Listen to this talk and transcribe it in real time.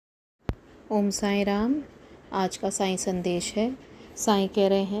ओम साई राम। आज का साई संदेश है। साई कह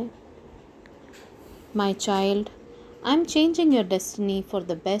रहे हैं, my child, I am changing your destiny for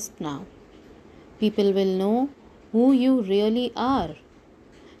the best now. People will know who you really are.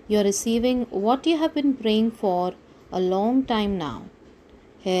 You're receiving what you have been praying for a long time now.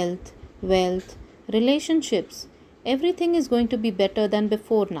 Health, wealth, relationships, everything is going to be better than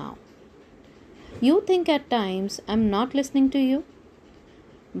before now. You think at times I'm not listening to you,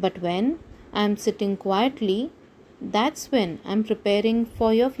 but when I'm sitting quietly, that's when I'm preparing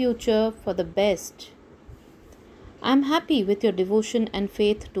for your future for the best. I'm happy with your devotion and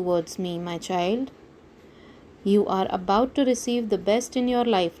faith towards me, my child. You are about to receive the best in your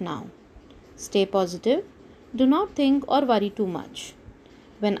life now. Stay positive. Do not think or worry too much.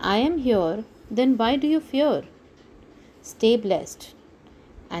 When I am here, then why do you fear? Stay blessed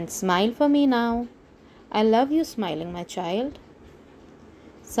and smile for me now. I love you smiling, my child.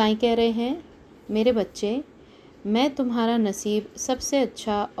 Sai कह रहे हैं, मेरे बच्चे, मैं तुम्हारा नसीब सबसे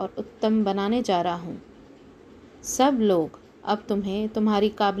अच्छा और उत्तम बनाने जा रहा हूँ. सब लोग अब तुम्हें तुम्हारी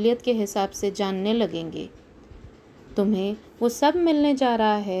काबिलियत के हिसाब से जानने लगेंगे. तुम्हें वो सब मिलने जा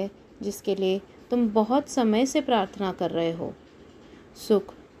रहा है जिसके लिए तुम बहुत समय से प्रार्थना कर रहे हो.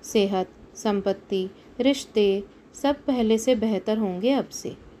 सुख, सेहत, संपत्ति, रिश्ते सब पहले से बेहतर होंगे अब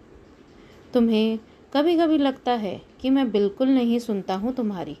से. तुम्हें कभी कभी लगता है कि मैं बिल्कुल नहीं सुनता हूँ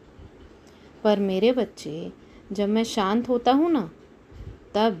तुम्हारी, पर मेरे बच्चे, जब मैं शांत होता हूँ ना,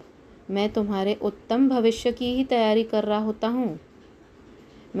 तब मैं तुम्हारे उत्तम भविष्य की ही तैयारी कर रहा होता हूँ.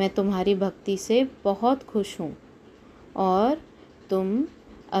 मैं तुम्हारी भक्ति से बहुत खुश हूँ और तुम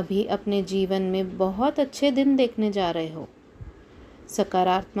अभी अपने जीवन में बहुत अच्छे दिन देखने जा रहे हो.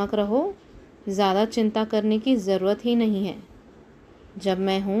 सकारात्मक रहो, ज़्यादा चिंता करने की ज़रूरत ही नहीं है. जब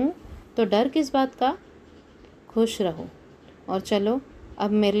मैं हूँ तो डर किस बात का. खुश रहो और चलो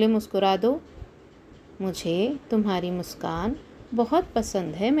अब मेरे लिए मुस्कुरा दो. मुझे तुम्हारी मुस्कान बहुत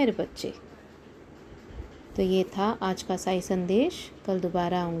पसंद है मेरे बच्चे. तो ये था आज का साई संदेश. कल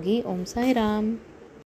दोबारा आऊँगी. ओम साई राम.